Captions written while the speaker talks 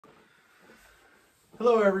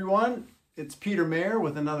Hello everyone, it's Peter Mayer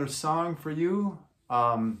with another song for you.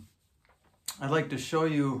 I'd like to show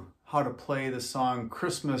you how to play the song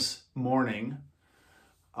Christmas Morning.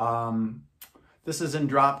 This is in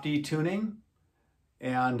drop D tuning,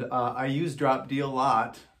 and I use drop D a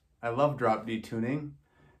lot. I love drop D tuning.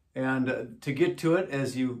 And to get to it,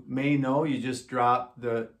 as you may know, you just drop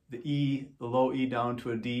the E, the low E down to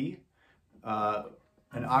a D,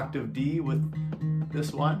 an octave D with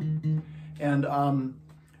this one. And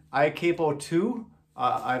I capo 2,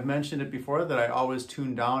 I've mentioned it before that I always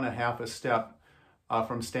tune down a half a step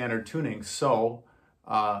from standard tuning. So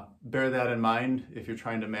bear that in mind if you're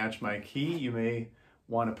trying to match my key. You may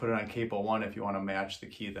want to put it on capo 1 if you want to match the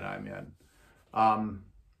key that I'm in.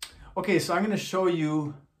 Okay, so I'm going to show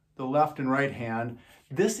you the left and right hand.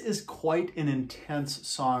 This is quite an intense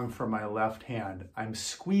song for my left hand. I'm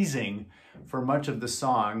squeezing for much of the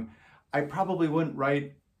song. I probably wouldn't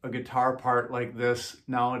write a guitar part like this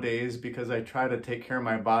nowadays because I try to take care of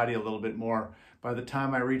my body a little bit more. By the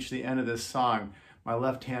time I reach the end of this song, my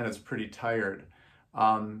left hand is pretty tired.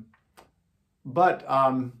 But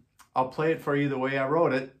I'll play it for you the way I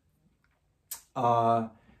wrote it.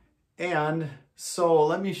 And so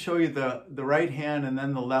let me show you the right hand and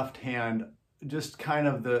then the left hand, just kind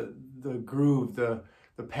of the groove, the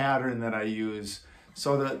pattern that I use.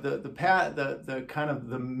 So the kind of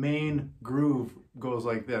the main groove goes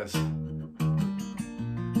like this.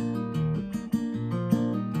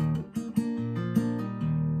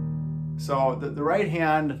 So the right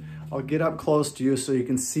hand, I'll get up close to you so you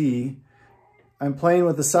can see. I'm playing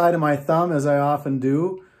with the side of my thumb, as I often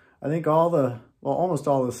do. I think almost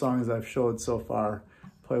all the songs I've showed so far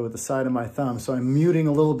play with the side of my thumb. So I'm muting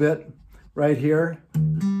a little bit right here.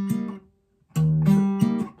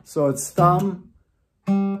 So it's thumb,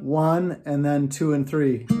 1, and then 2 and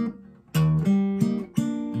 3.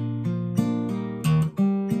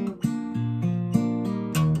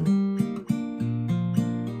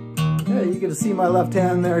 Yeah, you get to see my left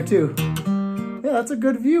hand there too. Yeah, that's a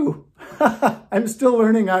good view. I'm still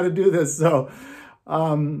learning how to do this, so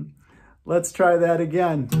let's try that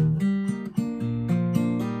again.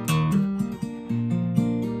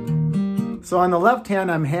 So on the left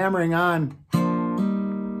hand, I'm hammering on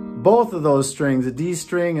both of those strings, the D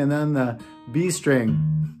string and then the B string.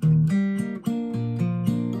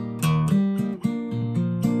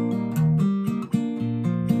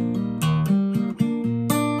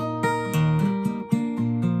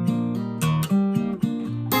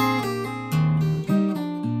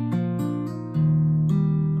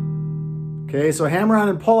 Okay, so hammer on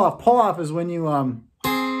and pull off. Pull off is when you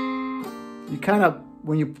kind of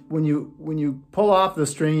when you pull off the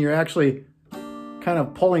string, you're actually kind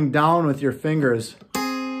of pulling down with your fingers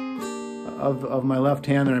of my left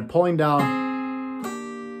hand, and I'm pulling down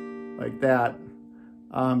like that.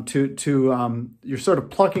 You're sort of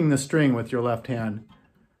plucking the string with your left hand.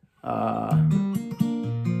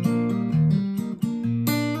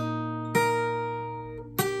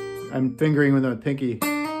 I'm fingering with my pinky.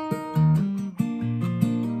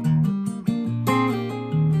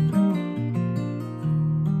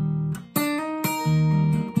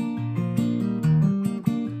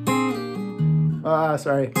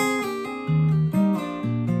 Sorry.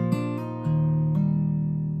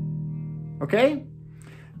 Okay,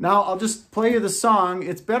 now I'll just play you the song.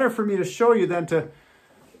 It's better for me to show you than to,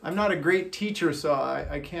 I'm not a great teacher, so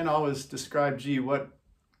I can't always describe, gee, what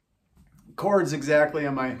chords exactly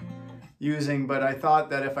am I using, but I thought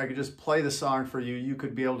that if I could just play the song for you, you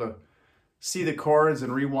could be able to see the chords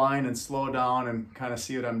and rewind and slow down and kind of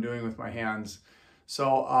see what I'm doing with my hands.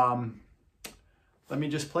 So let me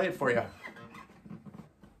just play it for you.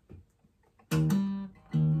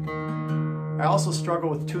 I also struggle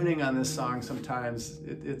with tuning on this song sometimes.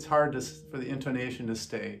 It's hard for the intonation to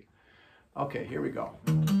stay. Okay, here we go.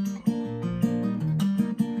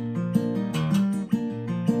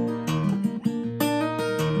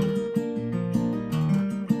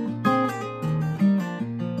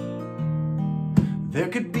 There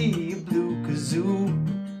could be a blue kazoo,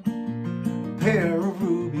 a pair of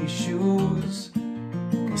ruby shoes,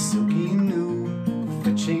 a silky new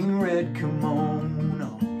fetching red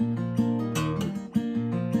kimono,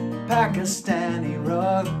 Pakistani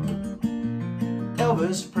rug,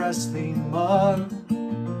 Elvis Presley mug,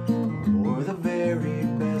 or the very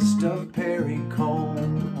best of Perry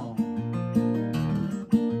Como.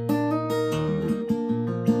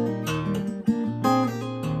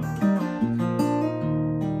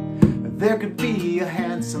 There could be a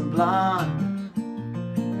handsome blonde,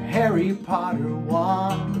 a Harry Potter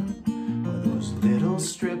wand, or those little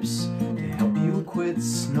strips to help you quit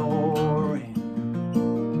snoring.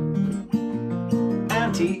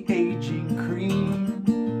 anti-aging cream,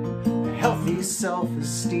 a healthy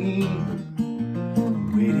self-esteem,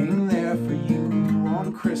 waiting there for you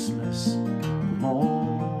on Christmas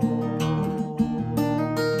morning.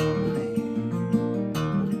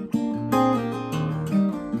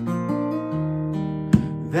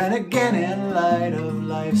 Then again, in light of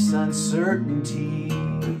life's uncertainties,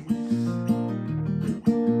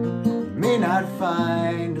 you may not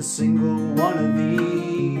find a single one of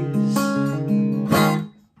these,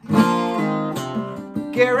 but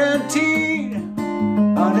guaranteed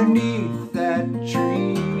underneath that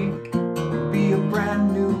tree will be a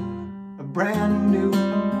brand new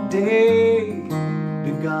day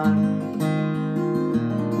begun.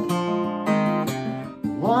 The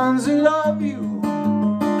ones who love you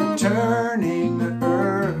turning the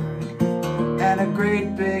earth, and a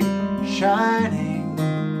great big shining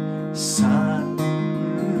sun.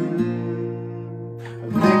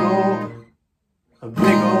 A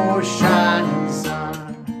big old shining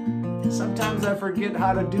sun. Sometimes I forget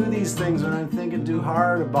how to do these things when I'm thinking too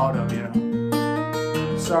hard about them, you know.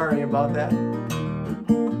 Sorry about that.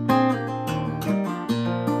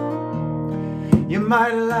 You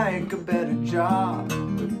might like a better job,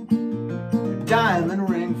 diamond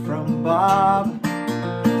ring from Bob,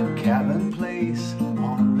 cabin place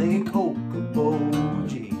on Lake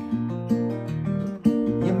Okoboji.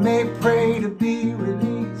 You may pray to be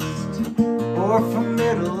released, or from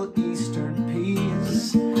Middle Eastern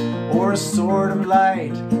peace, or a sword of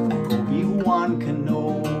light like Obi-Wan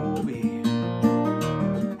Kenobi.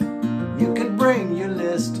 You could bring your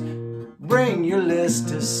list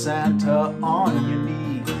to Santa on your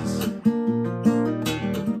knees.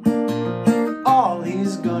 All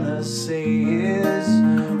he's gonna say is,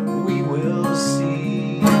 we will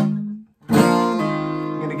see. I'm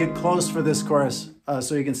gonna get close for this chorus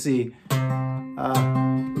so you can see.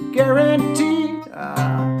 Guaranteed,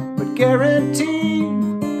 but guaranteed,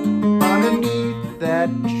 underneath that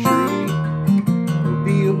tree will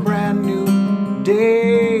be a brand new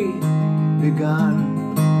day begun.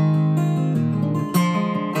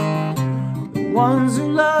 The ones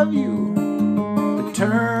who love you, the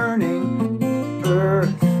turning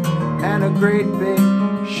earth, and a great big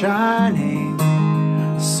shining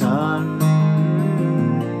sun.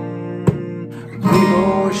 Big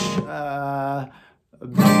old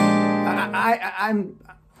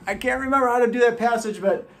I can't remember how to do that passage,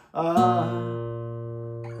 but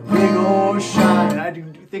big old shining. I do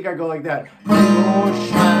think I go like that. Big old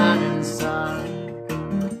shining sun.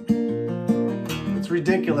 It's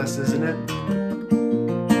ridiculous, isn't it?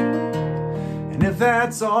 And if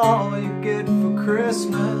that's all you get for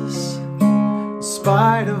Christmas, in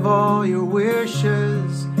spite of all your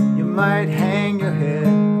wishes, you might hang your head,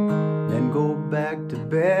 then go back to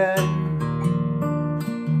bed.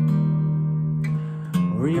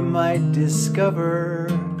 Or you might discover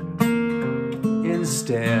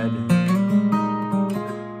instead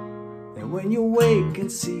that when you wake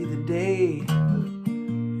and see the day,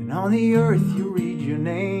 and on the earth you read your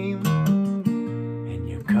name, and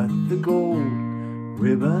you cut the gold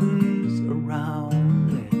ribbons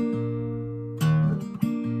around it,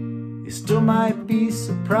 you still might be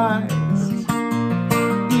surprised,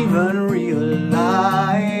 even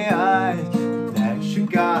realize that you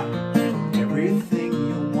got everything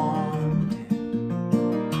you wanted.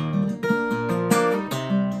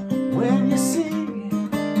 When you see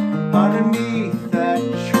underneath that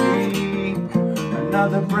tree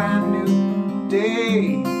another brand new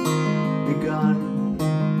day begun.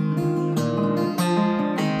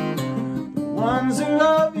 The ones who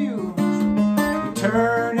love you,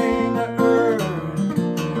 turning the earth,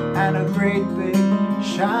 and a great big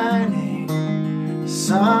shining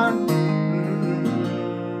sun.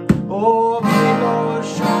 Oh, a big old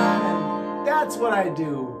shining. That's what I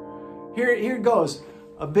do. Here it goes.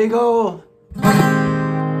 A big old.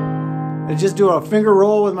 I just do a finger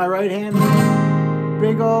roll with my right hand.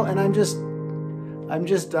 Big old, and I'm just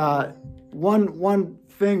one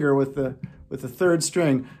finger with the third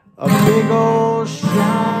string. A big old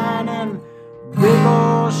shining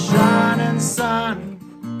sun.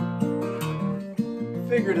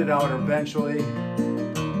 Figured it out eventually.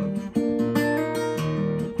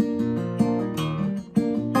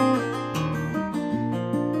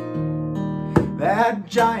 That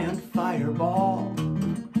giant fireball,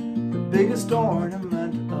 the biggest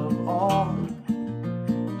ornament of all,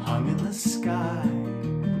 hung in the sky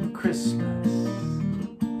Christmas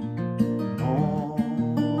morning.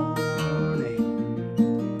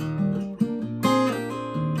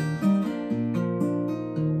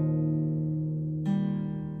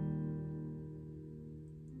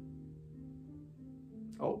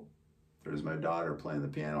 Oh, There's my daughter playing the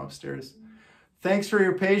piano upstairs. Thanks for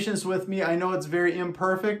your patience with me. I know it's very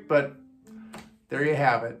imperfect, but there you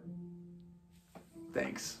have it.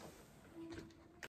 Thanks.